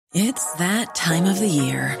It's that time of the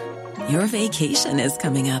year. Your vacation is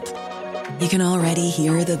coming up. You can already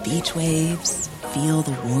hear the beach waves, feel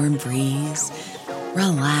the warm breeze,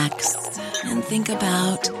 relax, and think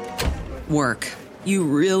about work. You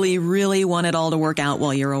really, really want it all to work out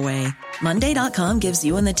while you're away. Monday.com gives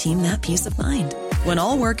you and the team that peace of mind. When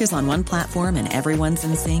all work is on one platform and everyone's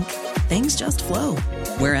in sync, things just flow.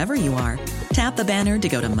 Wherever you are, tap the banner to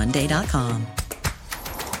go to Monday.com.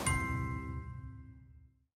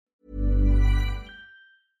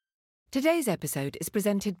 Today's episode is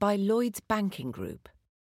presented by Lloyds Banking Group.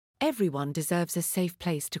 Everyone deserves a safe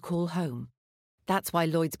place to call home. That's why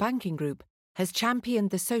Lloyds Banking Group has championed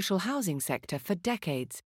the social housing sector for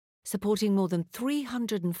decades, supporting more than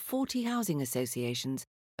 340 housing associations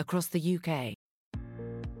across the UK.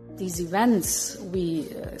 These events we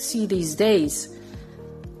see these days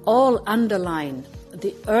all underline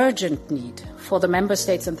the urgent need for the Member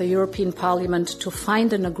States and the European Parliament to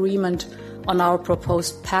find an agreement on our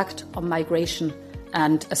proposed Pact on Migration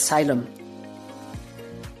and Asylum.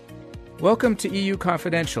 Welcome to EU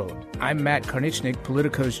Confidential. I'm Matt Karnichnik,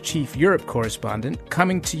 Politico's chief Europe correspondent,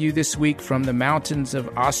 coming to you this week from the mountains of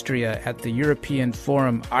Austria at the European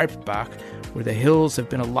Forum Alpbach, where the hills have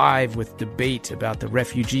been alive with debate about the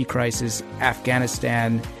refugee crisis,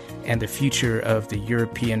 Afghanistan, and the future of the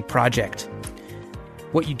European project.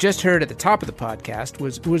 What you just heard at the top of the podcast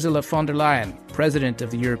was Ursula von der Leyen, President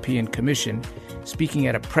of the European Commission, speaking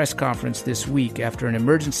at a press conference this week after an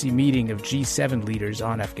emergency meeting of G7 leaders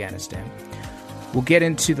on Afghanistan. We'll get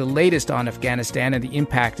into the latest on Afghanistan and the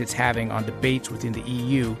impact it's having on debates within the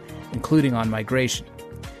EU, including on migration.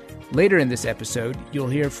 Later in this episode, you'll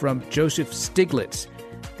hear from Joseph Stiglitz,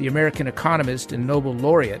 the American economist and Nobel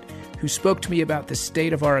laureate, who spoke to me about the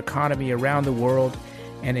state of our economy around the world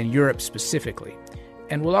and in Europe specifically.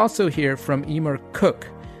 And we'll also hear from Emer Cook,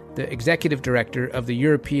 the executive director of the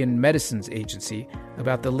European Medicines Agency,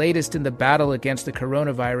 about the latest in the battle against the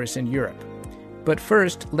coronavirus in Europe. But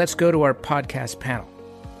first, let's go to our podcast panel.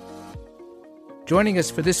 Joining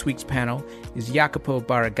us for this week's panel is Jacopo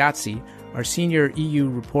Barragazzi, our senior EU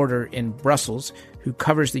reporter in Brussels, who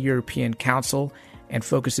covers the European Council and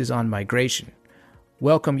focuses on migration.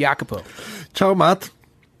 Welcome, Jacopo. Ciao, Matt.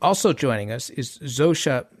 Also joining us is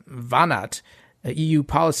Zosia Vanat, a EU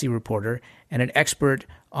policy reporter and an expert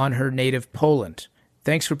on her native Poland.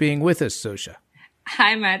 Thanks for being with us, Zosia.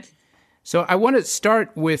 Hi, Matt. So I want to start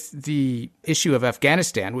with the issue of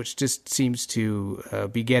Afghanistan, which just seems to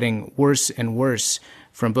be getting worse and worse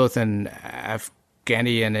from both an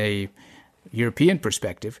Afghani and a European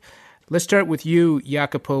perspective. Let's start with you,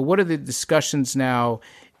 Jacopo. What are the discussions now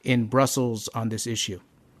in Brussels on this issue?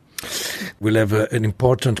 We'll have an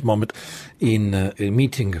important moment in a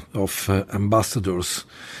meeting of ambassadors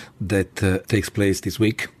that takes place this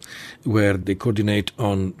week, where they coordinate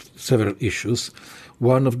on several issues.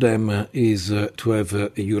 One of them is to have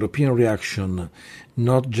a European reaction,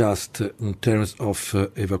 not just in terms of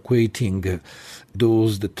evacuating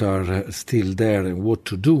those that are still there and what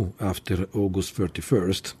to do after August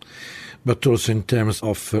 31st, but also in terms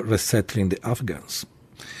of resettling the Afghans.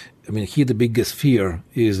 I mean, here the biggest fear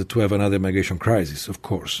is to have another migration crisis, of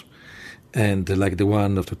course, and like the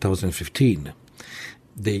one of 2015.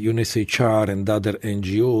 The UNHCR and other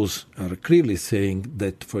NGOs are clearly saying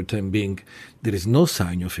that for the time being there is no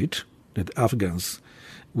sign of it, that Afghans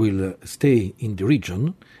will stay in the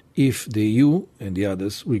region if the EU and the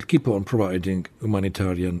others will keep on providing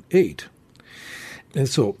humanitarian aid. And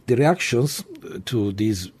so the reactions to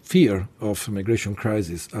this fear of migration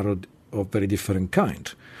crisis are of very different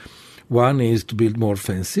kind. One is to build more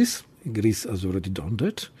fences. Greece has already done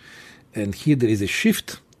that. And here there is a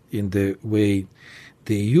shift in the way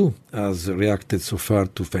the EU has reacted so far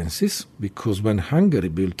to fences, because when Hungary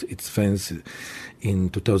built its fence in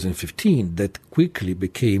 2015, that quickly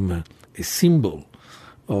became a symbol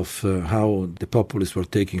of how the populists were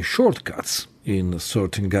taking shortcuts in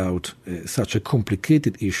sorting out such a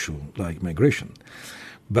complicated issue like migration.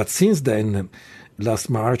 But since then, last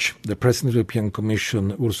March, the President of the European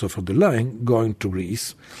Commission, Ursula von der Leyen, going to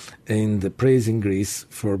Greece and praising Greece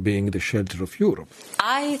for being the shelter of Europe.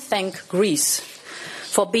 I thank Greece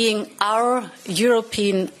for being our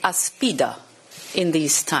European Aspida in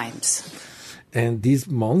these times. And this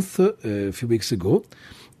month, a few weeks ago,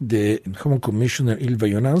 the Home Commissioner Ylva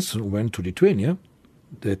Johansson went to Lithuania,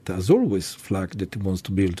 that has always flagged that it wants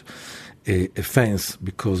to build a fence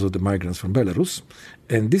because of the migrants from Belarus.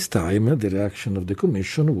 And this time, the reaction of the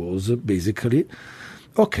Commission was basically,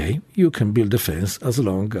 okay, you can build a fence as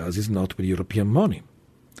long as it's not with European money.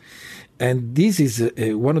 And this is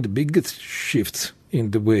one of the biggest shifts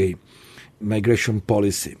in the way migration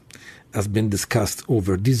policy has been discussed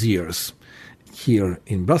over these years here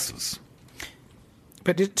in Brussels.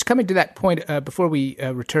 But it's coming to that point, before we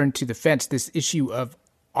return to the fence, this issue of,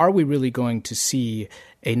 are we really going to see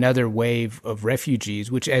another wave of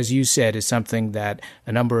refugees, which, as you said, is something that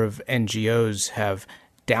a number of NGOs have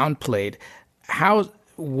downplayed. How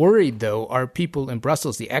worried, though, are people in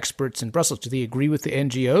Brussels, the experts in Brussels? Do they agree with the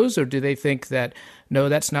NGOs, or do they think that, no,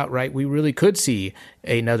 that's not right, we really could see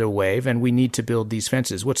another wave and we need to build these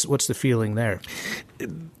fences? What's the feeling there?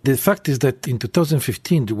 The fact is that in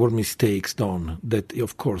 2015 there were mistakes done, that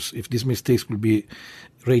of course if these mistakes will be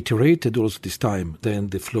reiterated also this time, then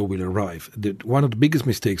the flow will arrive. One of the biggest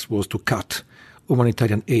mistakes was to cut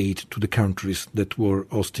humanitarian aid to the countries that were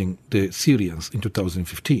hosting the Syrians in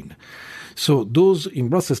 2015. So those in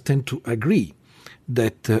Brussels tend to agree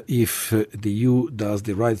that if the EU does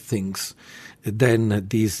the right things, then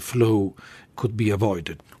this flow could be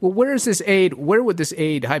avoided. Well, where would this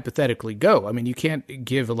aid hypothetically go? I mean, you can't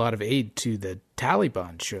give a lot of aid to the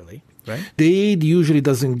Taliban, surely, right? The aid usually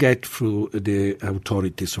doesn't get through the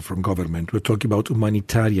authorities or from government. We're talking about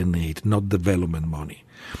humanitarian aid, not development money.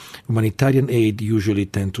 Humanitarian aid usually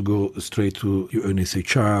tend to go straight to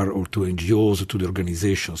UNHCR or to NGOs or to the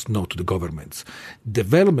organizations, not to the governments.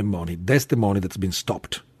 Development money, that's the money that's been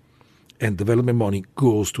stopped. And development money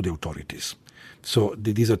goes to the authorities. So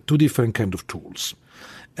these are two different kind of tools.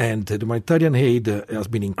 And the humanitarian aid has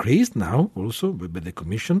been increased now also by the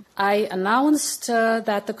Commission. I announced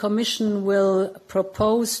that the Commission will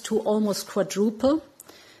propose to almost quadruple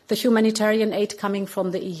the humanitarian aid coming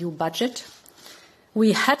from the EU budget.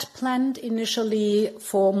 We had planned initially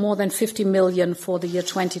for more than 50 million for the year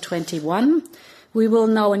 2021. We will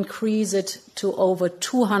now increase it to over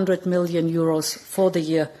 200 million euros for the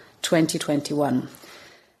year 2021.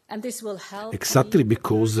 And this will help. Exactly,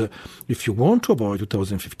 because if you want to avoid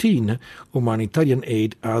 2015, humanitarian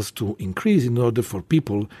aid has to increase in order for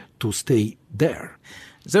people to stay there.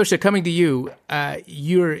 Zsosya, coming to you,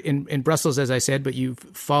 you're in Brussels, as I said, but you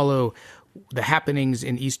follow the happenings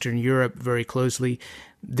in Eastern Europe very closely.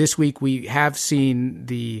 This week we have seen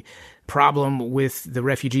the problem with the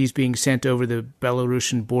refugees being sent over the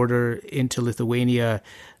Belarusian border into Lithuania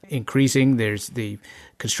increasing. There's the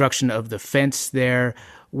construction of the fence there.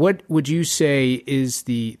 What would you say is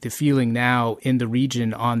the feeling now in the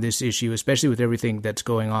region on this issue, especially with everything that's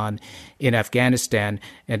going on in Afghanistan?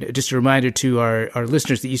 And just a reminder to our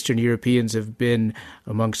listeners, the Eastern Europeans have been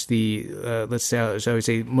amongst the, shall we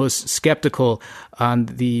say, most skeptical on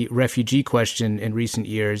the refugee question in recent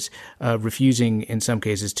years, refusing in some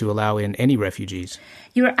cases to allow in any refugees.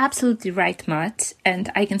 You're absolutely right, Matt, and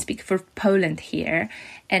I can speak for Poland here.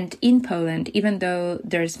 And in Poland, even though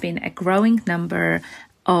there's been a growing number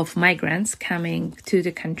of migrants coming to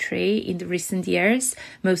the country in the recent years,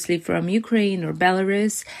 mostly from Ukraine or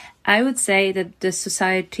Belarus, I would say that the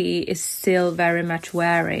society is still very much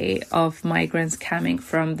wary of migrants coming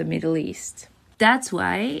from the Middle East. That's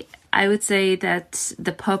why I would say that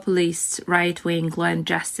the populist right-wing Law and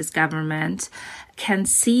Justice government can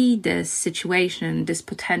see this situation, this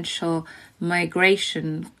potential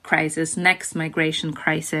migration crisis, next migration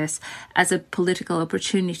crisis, as a political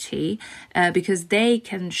opportunity because they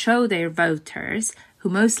can show their voters, who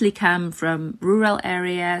mostly come from rural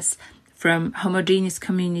areas, from homogeneous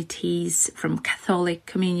communities, from Catholic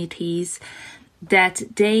communities, that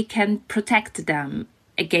they can protect them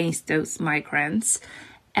against those migrants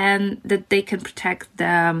and that they can protect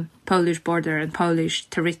the Polish border and Polish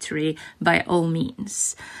territory by all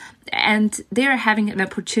means. And they are having an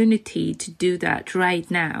opportunity to do that right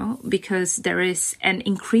now because there is an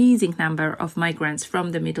increasing number of migrants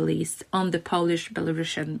from the Middle East on the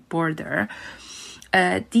Polish-Belarusian border.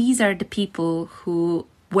 These are the people who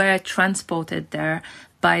were transported there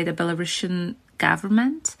by the Belarusian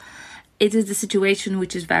government. It is a situation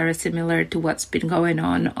which is very similar to what's been going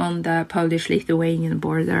on the Polish-Lithuanian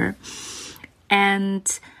border.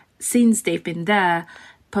 And since they've been there,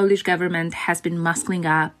 Polish government has been muscling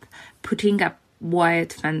up, putting up wire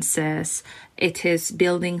fences. It is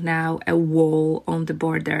building now a wall on the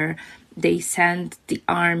border. They send the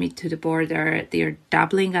army to the border. They are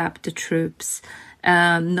doubling up the troops,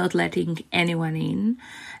 not letting anyone in.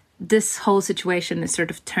 This whole situation is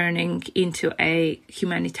sort of turning into a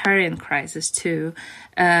humanitarian crisis too,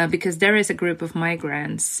 because there is a group of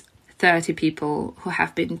migrants, 30 people, who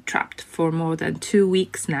have been trapped for more than 2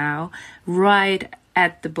 weeks now, right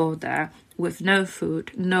at the border with no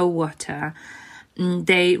food, no water.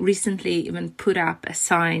 They recently even put up a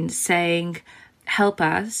sign saying, "Help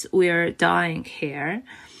us, we're dying here."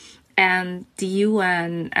 And the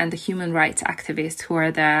UN and the human rights activists who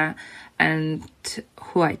are there and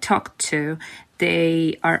who I talked to,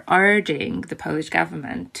 they are urging the Polish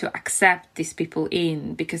government to accept these people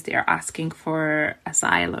in because they are asking for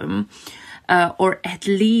asylum, or at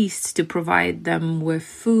least to provide them with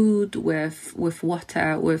food, with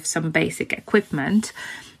water, with some basic equipment.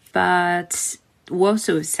 But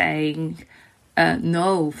Warsaw is saying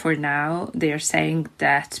no for now. They are saying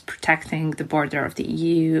that protecting the border of the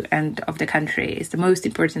EU and of the country is the most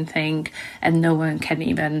important thing, and no one can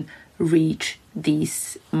even reach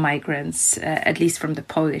these migrants, at least from the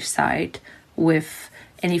Polish side, with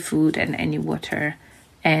any food and any water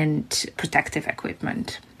and protective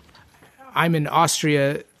equipment. I'm in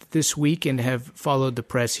Austria this week and have followed the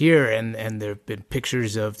press here, and there have been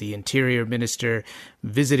pictures of the interior minister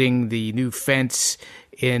visiting the new fence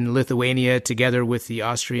in Lithuania together with the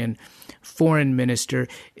Austrian foreign minister.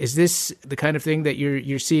 Is this the kind of thing that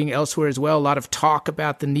you're seeing elsewhere as well? A lot of talk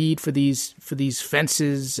about the need for these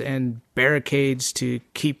fences and barricades to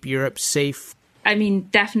keep Europe safe. I mean,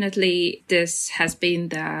 definitely this has been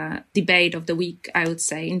the debate of the week, I would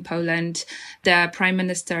say, in Poland. The Prime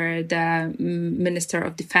Minister, the Minister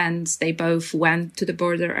of Defense, they both went to the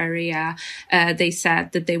border area. They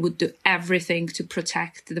said that they would do everything to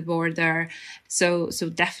protect the border. So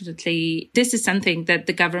definitely this is something that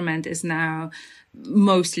the government is now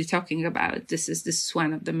mostly talking about. This is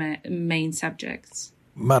one of the main subjects.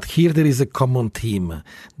 But here there is a common theme.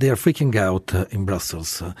 They are freaking out in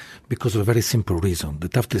Brussels because of a very simple reason,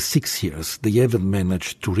 that after 6 years they haven't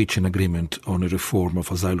managed to reach an agreement on a reform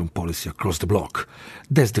of asylum policy across the bloc.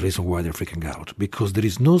 That's the reason why they're freaking out, because there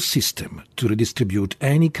is no system to redistribute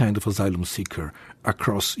any kind of asylum seeker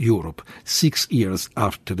across Europe 6 years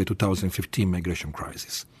after the 2015 migration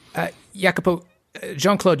crisis. Jacopo,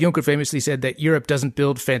 Jean-Claude Juncker famously said that Europe doesn't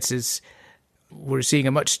build fences. We're seeing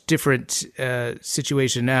a much different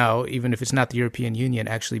situation now, even if it's not the European Union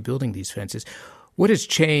actually building these fences. What has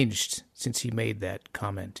changed since he made that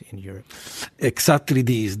comment in Europe? Exactly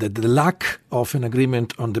this, that the lack of an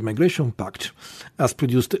agreement on the migration pact has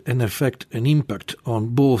produced an impact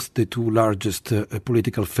on both the two largest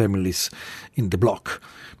political families in the bloc.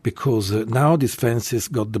 Because now these fences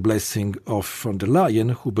got the blessing of von der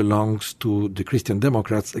Leyen, who belongs to the Christian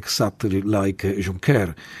Democrats, exactly like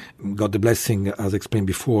Juncker got the blessing, as explained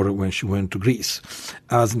before, when she went to Greece.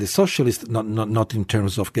 As in the socialists, not in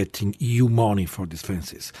terms of getting EU money for these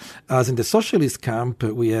fences. As in the socialist camp,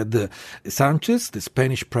 we had Sanchez, the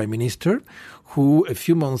Spanish prime minister, who a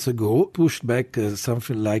few months ago pushed back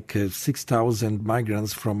something like 6,000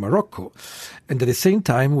 migrants from Morocco. And at the same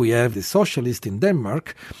time, we have the socialist in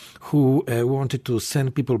Denmark who wanted to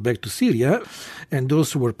send people back to Syria, and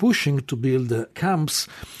those who were pushing to build camps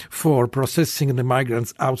for processing the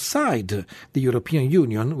migrants outside the European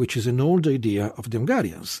Union, which is an old idea of the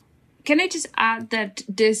Hungarians. Can I just add that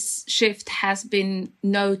this shift has been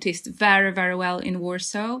noticed very, very well in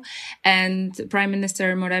Warsaw? And Prime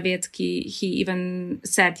Minister Morawiecki, he even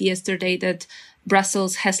said yesterday that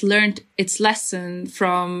Brussels has learned its lesson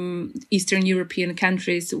from Eastern European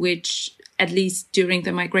countries, which, at least during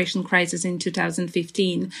the migration crisis in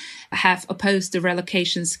 2015, have opposed the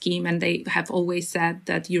relocation scheme. And they have always said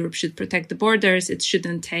that Europe should protect the borders. It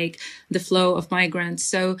shouldn't take the flow of migrants.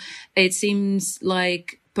 So it seems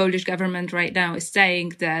like Polish government right now is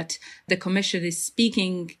saying that the Commission is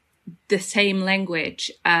speaking the same language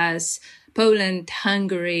as Poland,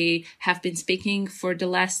 Hungary have been speaking for the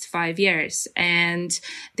last 5 years. And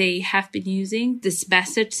they have been using this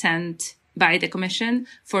message sent by the Commission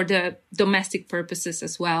for the domestic purposes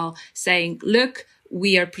as well, saying, look,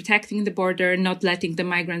 we are protecting the border, not letting the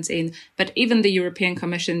migrants in. But even the European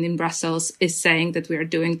Commission in Brussels is saying that we are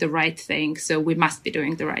doing the right thing. So we must be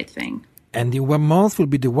doing the right thing. And in 1 month will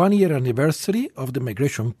be the 1-year anniversary of the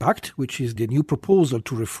Migration Pact, which is the new proposal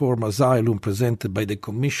to reform asylum presented by the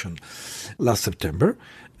Commission last September.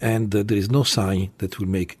 And there is no sign that will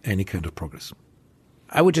make any kind of progress.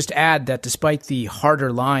 I would just add that despite the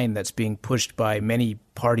harder line that's being pushed by many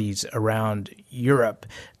parties around Europe,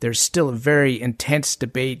 there's still a very intense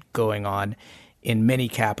debate going on in many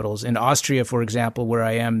capitals. In Austria, for example, where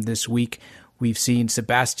I am this week, we've seen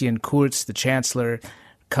Sebastian Kurz, the chancellor,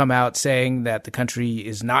 come out saying that the country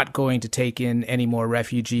is not going to take in any more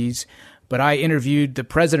refugees. But I interviewed the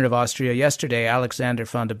president of Austria yesterday, Alexander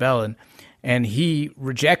Van der Bellen, and he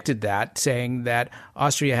rejected that, saying that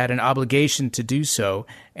Austria had an obligation to do so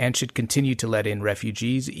and should continue to let in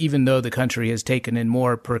refugees, even though the country has taken in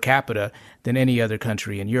more per capita than any other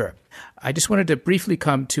country in Europe. I just wanted to briefly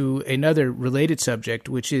come to another related subject,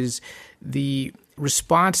 which is the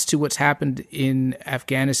response to what's happened in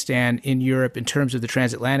Afghanistan, in Europe, in terms of the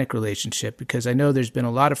transatlantic relationship, because I know there's been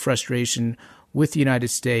a lot of frustration with the United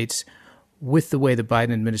States, with the way the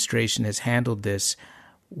Biden administration has handled this.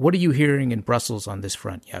 What are you hearing in Brussels on this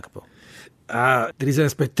front, Jacopo? There is an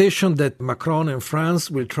expectation that Macron and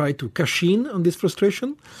France will try to cash in on this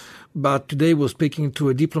frustration. But today I was speaking to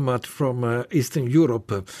a diplomat from Eastern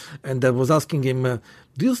Europe, and I was asking him,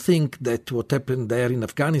 do you think that what happened there in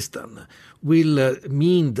Afghanistan will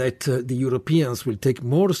mean that the Europeans will take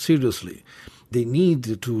more seriously the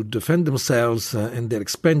need to defend themselves and their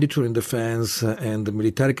expenditure in defense and the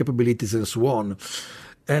military capabilities and so on?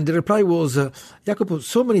 And the reply was, Jacopo,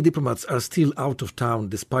 so many diplomats are still out of town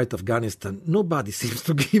despite Afghanistan. Nobody seems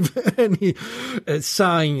to give any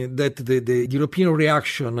sign that the European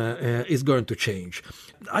reaction is going to change.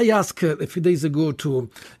 I asked a few days ago to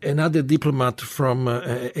another diplomat from,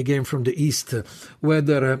 again from the East,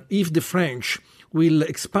 whether if the French will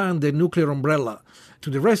expand the nuclear umbrella to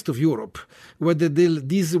the rest of Europe, whether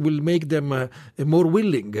this will make them more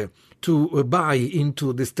willing to buy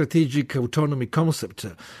into the strategic autonomy concept.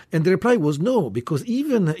 And the reply was no, because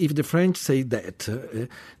even if the French say that,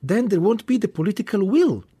 then there won't be the political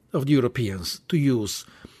will of the Europeans to use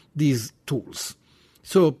these tools.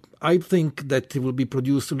 So I think that there will be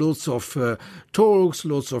produced lots of talks,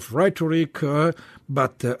 lots of rhetoric,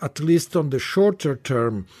 but at least on the shorter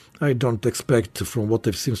term, I don't expect, from what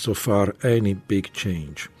I've seen so far, any big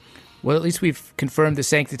change. Well, at least we've confirmed the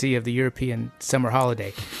sanctity of the European summer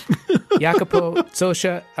holiday. Jacopo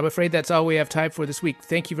Zoscia, I'm afraid that's all we have time for this week.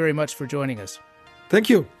 Thank you very much for joining us. Thank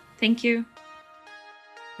you. Thank you.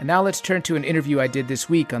 And now let's turn to an interview I did this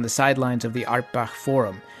week on the sidelines of the Arpbach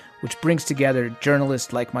Forum, which brings together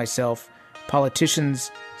journalists like myself,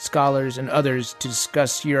 politicians, scholars, and others to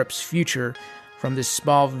discuss Europe's future from this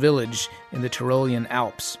small village in the Tyrolean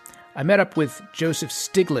Alps. I met up with Joseph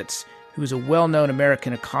Stiglitz, who is a well-known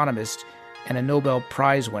American economist and a Nobel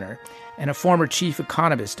Prize winner, and a former chief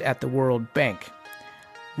economist at the World Bank.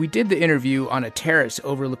 We did the interview on a terrace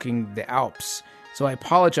overlooking the Alps, so I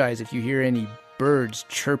apologize if you hear any birds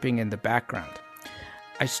chirping in the background.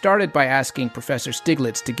 I started by asking Professor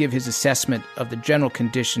Stiglitz to give his assessment of the general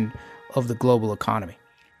condition of the global economy.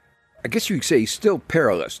 I guess you could say still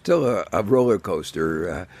perilous, still a roller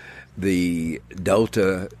coaster. The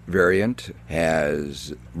Delta variant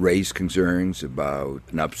has raised concerns about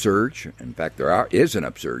an upsurge. In fact, there is an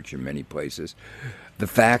upsurge in many places. The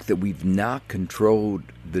fact that we've not controlled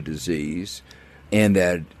the disease and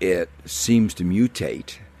that it seems to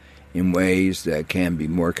mutate in ways that can be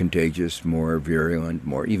more contagious, more virulent,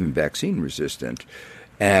 more even vaccine resistant,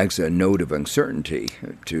 adds a note of uncertainty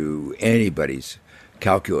to anybody's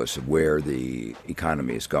calculus of where the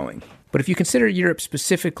economy is going. But if you consider Europe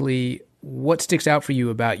specifically, what sticks out for you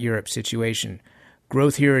about Europe's situation?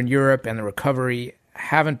 Growth here in Europe and the recovery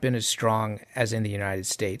haven't been as strong as in the United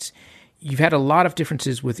States. You've had a lot of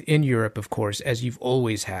differences within Europe, of course, as you've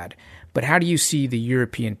always had. But how do you see the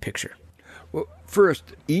European picture? Well, first,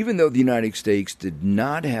 even though the United States did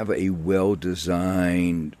not have a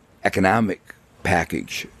well-designed economic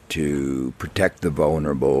package to protect the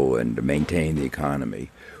vulnerable and to maintain the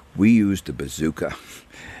economy, we used a bazooka.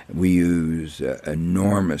 We use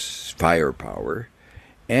enormous firepower,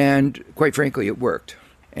 and quite frankly, it worked.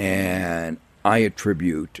 And I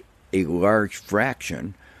attribute a large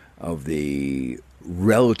fraction of the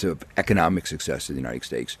relative economic success of the United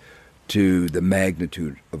States to the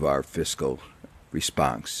magnitude of our fiscal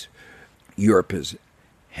response. Europe has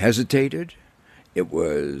hesitated. It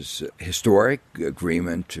was a historic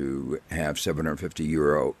agreement to have 750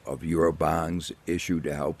 euro of euro bonds issued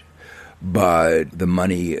to help. But the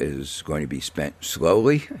money is going to be spent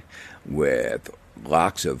slowly with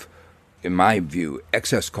lots of, in my view,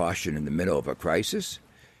 excess caution in the middle of a crisis.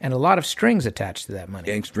 And a lot of strings attached to that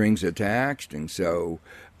money. And strings attached. And so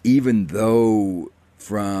even though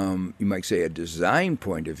from, you might say, a design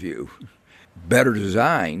point of view, better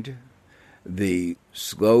designed, the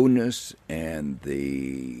slowness and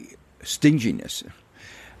the stinginess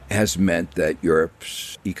has meant that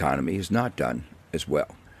Europe's economy has not done as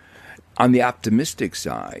well. On the optimistic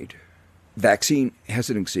side, vaccine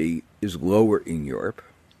hesitancy is lower in Europe,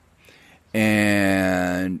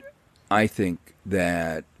 and I think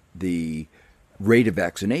that the rate of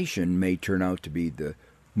vaccination may turn out to be the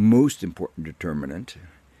most important determinant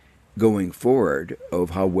going forward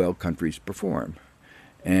of how well countries perform.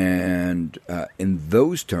 And in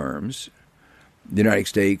those terms, the United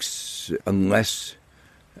States, unless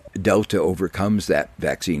Delta overcomes that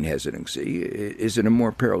vaccine hesitancy, is in a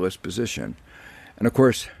more perilous position. And of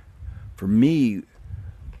course, for me,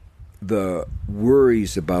 the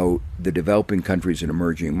worries about the developing countries and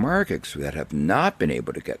emerging markets that have not been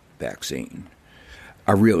able to get vaccine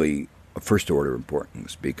are really of first-order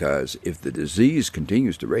importance, because if the disease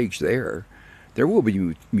continues to rage there will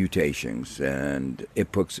be mutations, and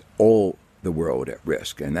it puts all the world at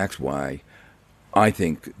risk. And that's why I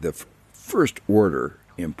think the first-order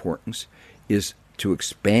importance is to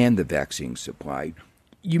expand the vaccine supply.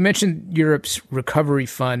 You mentioned Europe's recovery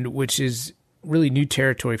fund, which is really new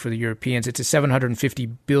territory for the Europeans. It's a 750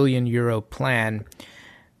 billion euro plan,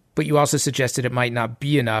 but you also suggested it might not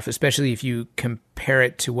be enough, especially if you compare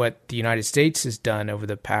it to what the United States has done over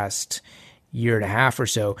the past year and a half or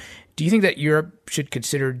so. Do you think that Europe should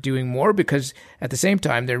consider doing more? Because at the same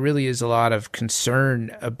time, there really is a lot of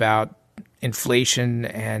concern about inflation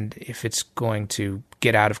and if it's going to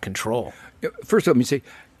get out of control. First, let me say,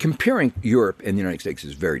 comparing Europe and the United States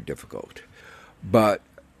is very difficult. But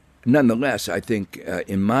nonetheless, I think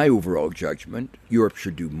in my overall judgment, Europe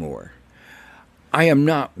should do more. I am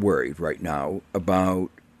not worried right now about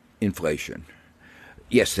inflation.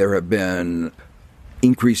 Yes, there have been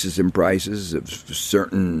increases in prices of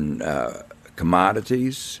certain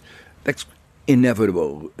commodities. That's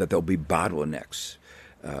inevitable that there'll be bottlenecks.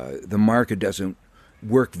 The market doesn't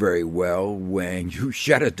work very well when you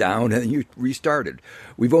shut it down and you restart it.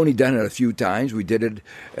 We've only done it a few times. We did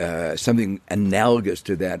it something analogous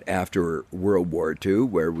to that after World War II,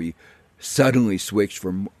 where we suddenly switched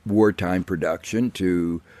from wartime production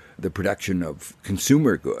to the production of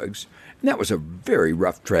consumer goods. And that was a very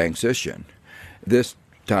rough transition. This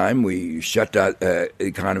time we shut the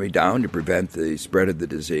economy down to prevent the spread of the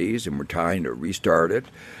disease, and we're trying to restart it.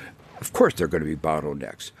 Of course there are going to be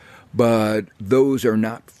bottlenecks, but those are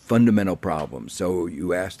not fundamental problems. So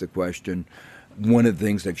you asked the question, one of the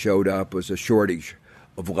things that showed up was a shortage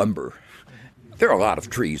of lumber. There are a lot of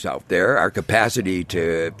trees out there. Our capacity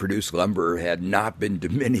to produce lumber had not been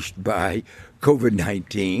diminished by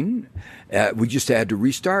COVID-19. We just had to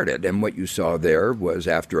restart it. And what you saw there was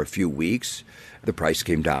after a few weeks, the price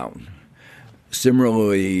came down.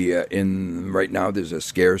 Similarly, right now there's a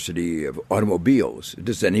scarcity of automobiles.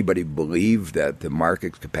 Does anybody believe that the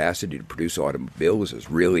market's capacity to produce automobiles is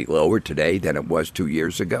really lower today than it was 2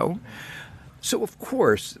 years ago? So, of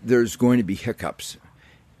course, there's going to be hiccups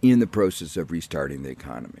in the process of restarting the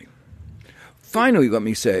economy. Finally, let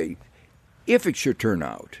me say, if it should turn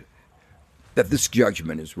out that this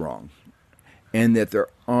judgment is wrong and that there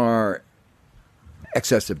are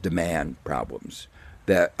excessive demand problems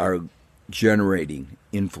that are generating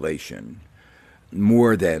inflation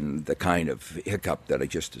more than the kind of hiccup that I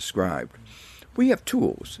just described, we have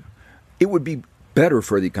tools. It would be better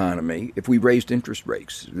for the economy if we raised interest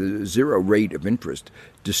rates. The zero rate of interest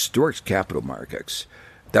distorts capital markets,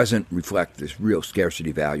 doesn't reflect this real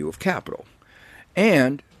scarcity value of capital.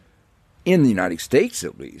 And in the United States,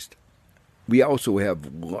 at least, we also have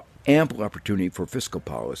ample opportunity for fiscal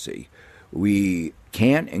policy. We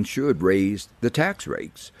can and should raise the tax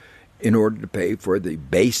rates in order to pay for the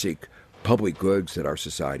basic public goods that our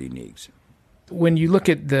society needs. When you look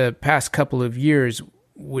at the past couple of years,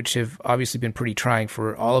 which have obviously been pretty trying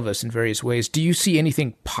for all of us in various ways, do you see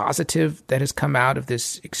anything positive that has come out of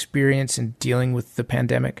this experience in dealing with the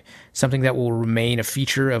pandemic, something that will remain a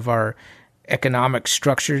feature of our economic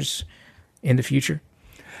structures in the future?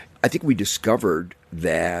 I think we discovered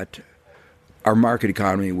that our market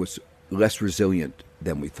economy was less resilient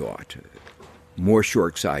than we thought, more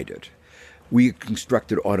short-sighted. We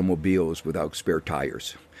constructed automobiles without spare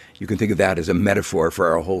tires. You can think of that as a metaphor for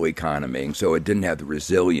our whole economy, and so it didn't have the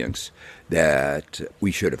resilience that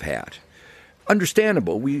we should have had.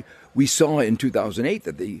 Understandable. We saw in 2008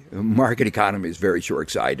 that the market economy is very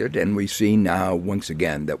short-sighted, and we've seen now once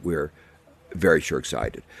again that we're very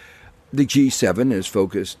short-sighted. The G7 is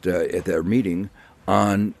focused at their meeting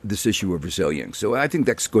on this issue of resilience, so I think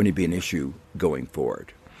that's going to be an issue going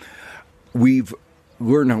forward. We've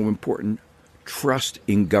learned how important trust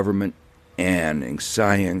in government and in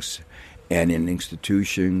science and in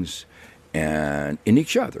institutions and in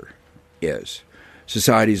each other is.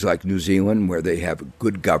 Societies like New Zealand, where they have a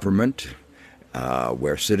good government,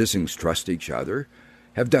 where citizens trust each other,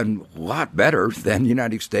 have done a lot better than the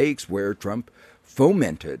United States, where Trump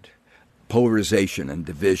fomented polarization and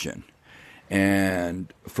division.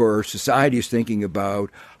 And for societies thinking about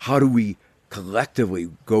how do we collectively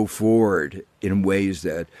go forward in ways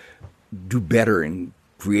that do better in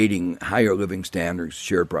creating higher living standards,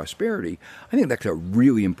 shared prosperity, I think that's a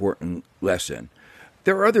really important lesson.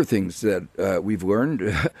 There are other things that we've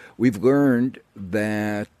learned. We've learned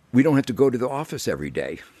that we don't have to go to the office every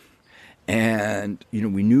day. And,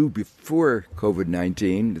 we knew before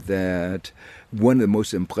COVID-19 that one of the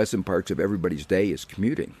most unpleasant parts of everybody's day is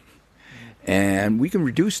commuting. And we can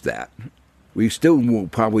reduce that. We still will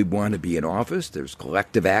probably want to be in office. There's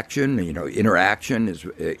collective action. Interchange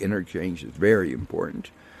is very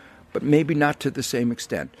important, but maybe not to the same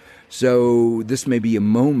extent. So this may be a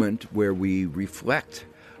moment where we reflect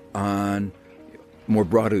on, more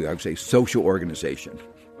broadly, I would say, social organization.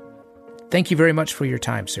 Thank you very much for your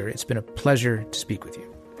time, sir. It's been a pleasure to speak with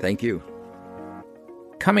you. Thank you.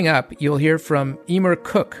 Coming up, you'll hear from Emer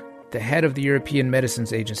Cook, the head of the European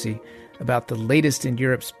Medicines Agency, about the latest in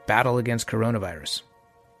Europe's battle against coronavirus.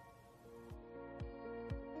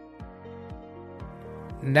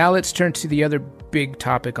 Now let's turn to the other big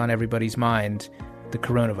topic on everybody's mind, the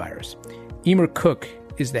coronavirus. Emer Cook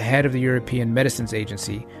is the head of the European Medicines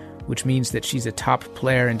Agency, which means that she's a top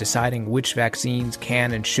player in deciding which vaccines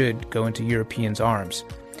can and should go into Europeans' arms.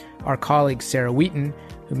 Our colleague Sarah Wheaton,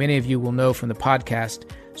 who many of you will know from the podcast,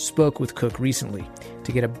 spoke with Cook recently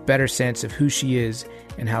to get a better sense of who she is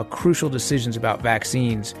and how crucial decisions about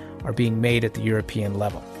vaccines are being made at the European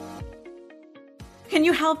level. Can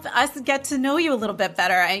you help us get to know you a little bit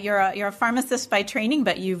better? You're a pharmacist by training,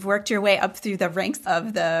 but you've worked your way up through the ranks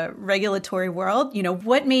of the regulatory world.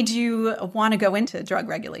 What made you want to go into drug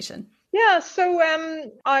regulation? Yeah, so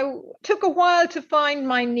I took a while to find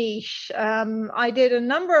my niche. I did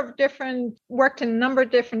worked in a number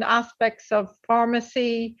of different aspects of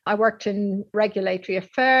pharmacy. I worked in regulatory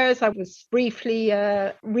affairs. I was briefly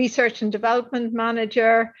a research and development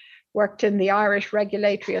manager, worked in the Irish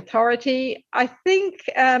Regulatory Authority. I think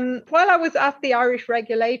while I was at the Irish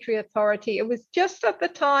Regulatory Authority, it was just at the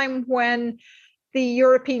time when the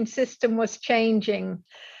European system was changing.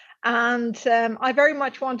 And I very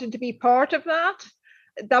much wanted to be part of that.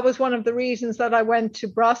 That was one of the reasons that I went to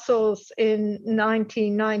Brussels in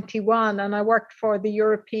 1991, and I worked for the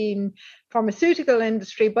European pharmaceutical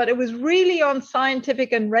industry, but it was really on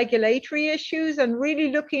scientific and regulatory issues and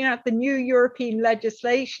really looking at the new European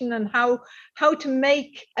legislation and how to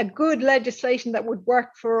make a good legislation that would work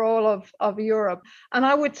for all of Europe. And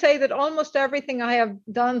I would say that almost everything I have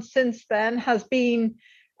done since then has been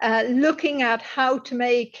looking at how to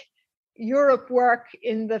make Europe work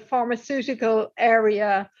in the pharmaceutical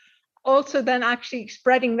area, also then actually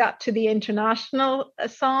spreading that to the international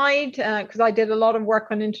side, because I did a lot of work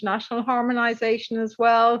on international harmonization as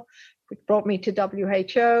well, which brought me to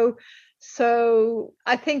WHO. So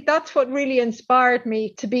I think that's what really inspired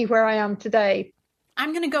me to be where I am today.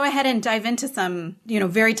 I'm going to go ahead and dive into some,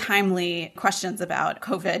 very timely questions about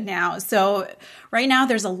COVID now. So right now,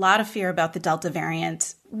 there's a lot of fear about the Delta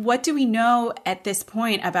variant. What do we know at this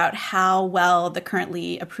point about how well the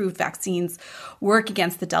currently approved vaccines work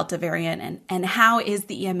against the Delta variant, and how is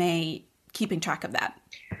the EMA keeping track of that?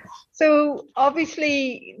 So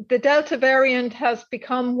obviously, the Delta variant has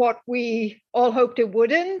become what we all hoped it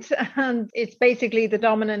wouldn't, and it's basically the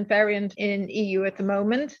dominant variant in EU at the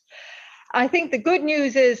moment. I think the good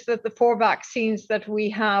news is that the 4 vaccines that we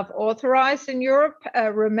have authorized in Europe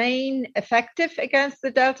remain effective against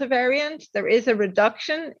the Delta variant. There is a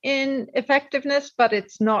reduction in effectiveness, but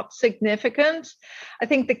it's not significant. I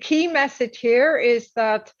think the key message here is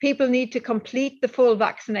that people need to complete the full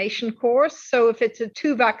vaccination course. So if it's a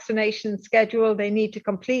 2 vaccination schedule, they need to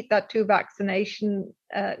complete that 2 vaccination.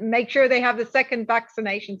 Make sure they have the second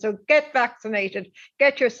vaccination. So get vaccinated,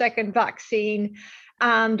 get your second vaccine.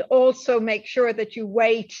 And also make sure that you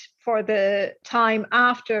wait for the time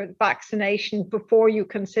after vaccination before you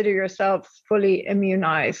consider yourself fully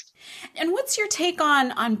immunized. And what's your take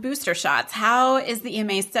on booster shots? How is the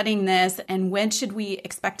EMA studying this, and when should we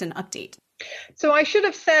expect an update? So I should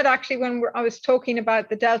have said, actually, when I was talking about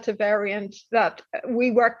the Delta variant, that we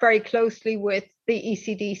work very closely with the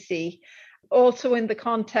ECDC. Also in the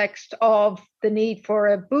context of the need for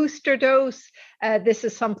a booster dose, this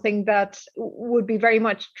is something that would be very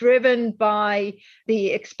much driven by the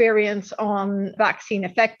experience on vaccine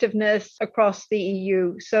effectiveness across the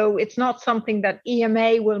EU. So it's not something that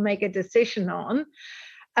EMA will make a decision on.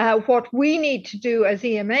 What we need to do as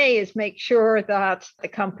EMA is make sure that the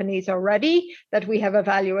companies are ready, that we have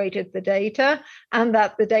evaluated the data, and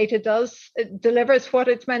that the data delivers what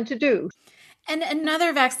it's meant to do. And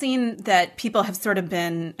another vaccine that people have sort of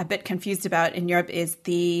been a bit confused about in Europe is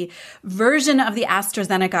the version of the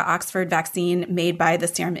AstraZeneca Oxford vaccine made by the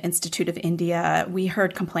Serum Institute of India. We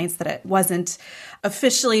heard complaints that it wasn't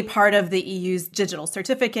officially part of the EU's digital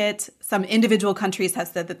certificate. Some individual countries have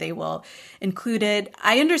said that they will include it.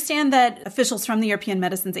 I understand that officials from the European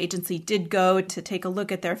Medicines Agency did go to take a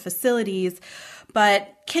look at their facilities,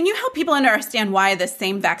 but can you help people understand why the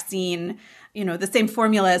same vaccine, the same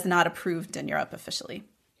formula is not approved in Europe officially?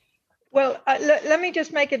 Well, let me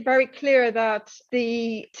just make it very clear that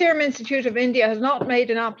the Serum Institute of India has not made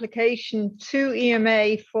an application to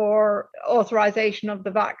EMA for authorization of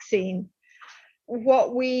the vaccine.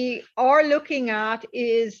 What we are looking at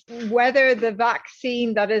is whether the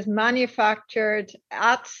vaccine that is manufactured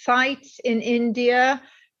at sites in India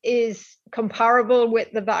is comparable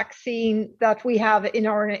with the vaccine that we have in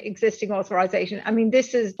our existing authorization. I mean,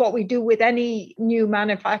 this is what we do with any new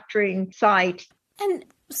manufacturing site. And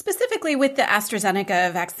specifically with the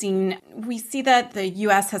AstraZeneca vaccine, we see that the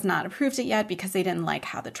US has not approved it yet because they didn't like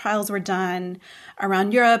how the trials were done.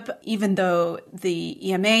 Around Europe, even though the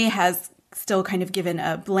EMA has still kind of given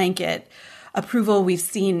a blanket approval, we've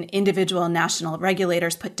seen individual national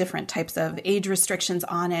regulators put different types of age restrictions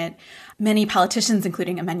on it. Many politicians,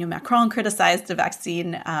 including Emmanuel Macron, criticized the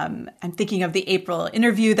vaccine. I'm thinking of the April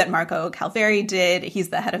interview that Marco Calveri did. He's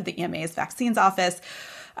the head of the EMA's vaccines office.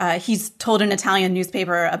 He's told an Italian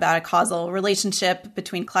newspaper about a causal relationship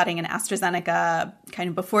between clotting and AstraZeneca kind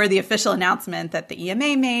of before the official announcement that the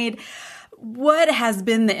EMA made. What has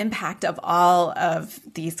been the impact of all of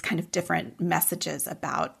these kind of different messages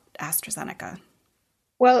about AstraZeneca?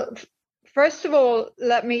 Well, first of all,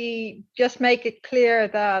 let me just make it clear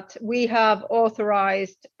that we have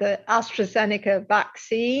authorized the AstraZeneca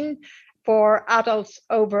vaccine for adults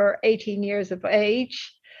over 18 years of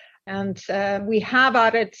age. And we have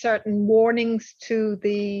added certain warnings to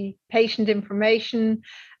the patient information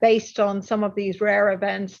based on some of these rare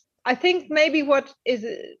events. I think maybe what is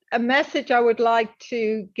a message I would like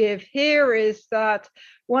to give here is that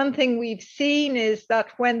one thing we've seen is that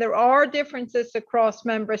when there are differences across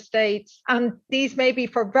member states, and these may be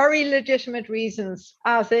for very legitimate reasons,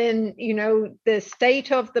 as in, the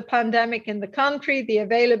state of the pandemic in the country, the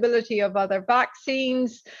availability of other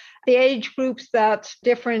vaccines, the age groups that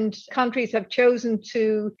different countries have chosen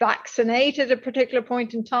to vaccinate at a particular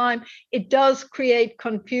point in time, it does create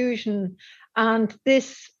confusion. And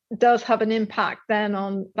this does have an impact then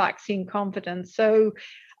on vaccine confidence. So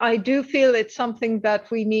I do feel it's something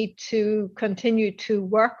that we need to continue to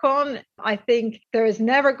work on. I think there is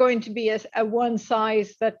never going to be a one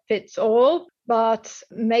size that fits all, but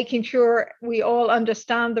making sure we all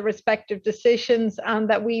understand the respective decisions and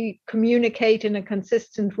that we communicate in a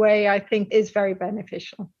consistent way, I think is very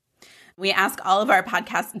beneficial. We ask all of our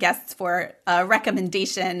podcast guests for a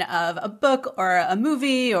recommendation of a book or a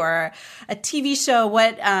movie or a TV show.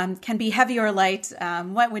 What can be heavy or light?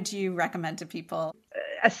 What would you recommend to people?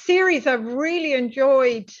 A series I've really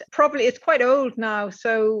enjoyed, probably it's quite old now,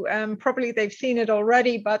 so probably they've seen it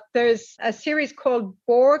already, but there's a series called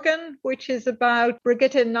Borgen, which is about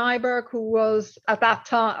Brigitte Nyberg, who was at that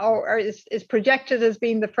time, or is projected as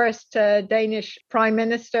being the first Danish prime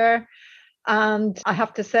minister. And I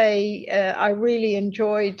have to say, I really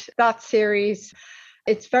enjoyed that series.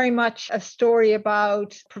 It's very much a story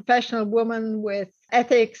about a professional woman with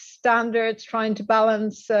ethics, standards, trying to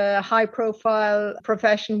balance a high-profile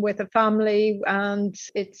profession with a family. And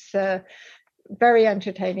it's very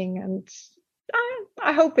entertaining. And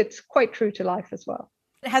I hope it's quite true to life as well.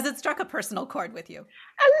 Has it struck a personal chord with you?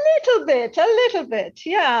 A little bit.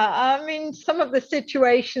 Yeah. I mean, some of the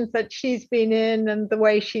situations that she's been in and the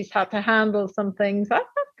way she's had to handle some things, I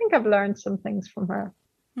think I've learned some things from her.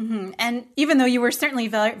 Mm-hmm. And even though you were certainly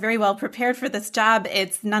very, very well prepared for this job,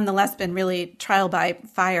 it's nonetheless been really trial by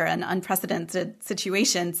fire, an unprecedented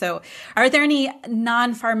situation. So are there any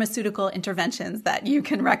non-pharmaceutical interventions that you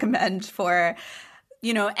can recommend for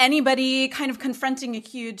anybody kind of confronting a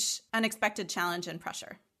huge unexpected challenge and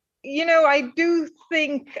pressure? I do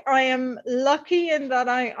think I am lucky in that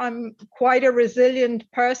I'm quite a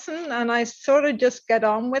resilient person and I sort of just get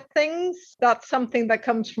on with things. That's something that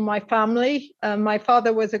comes from my family. My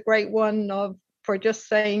father was a great one for just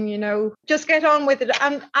saying, just get on with it.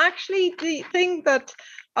 And actually, the thing that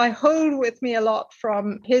I hold with me a lot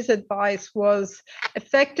from his advice was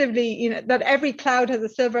effectively, that every cloud has a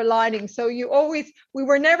silver lining. So we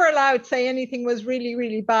were never allowed to say anything was really,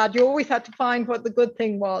 really bad. You always had to find what the good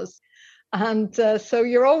thing was. And so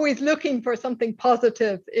you're always looking for something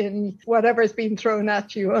positive in whatever's being thrown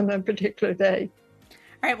at you on a particular day.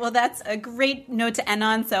 All right. Well, that's a great note to end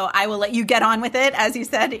on. So I will let you get on with it. As you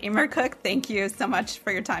said, Eimear Cook, thank you so much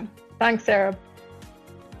for your time. Thanks, Sarah.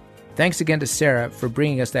 Thanks again to Sarah for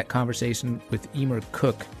bringing us that conversation with Eimear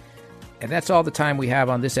Cook. And that's all the time we have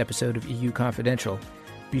on this episode of EU Confidential.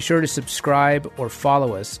 Be sure to subscribe or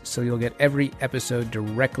follow us so you'll get every episode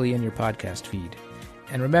directly in your podcast feed.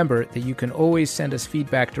 And remember that you can always send us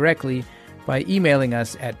feedback directly by emailing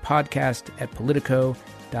us at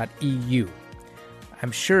podcast@politico.eu.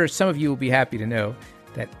 I'm sure some of you will be happy to know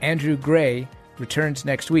that Andrew Gray returns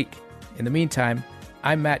next week. In the meantime,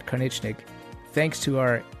 I'm Matt Karnichnik. Thanks to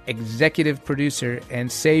our executive producer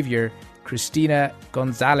and savior, Christina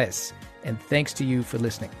Gonzalez. And thanks to you for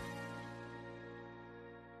listening.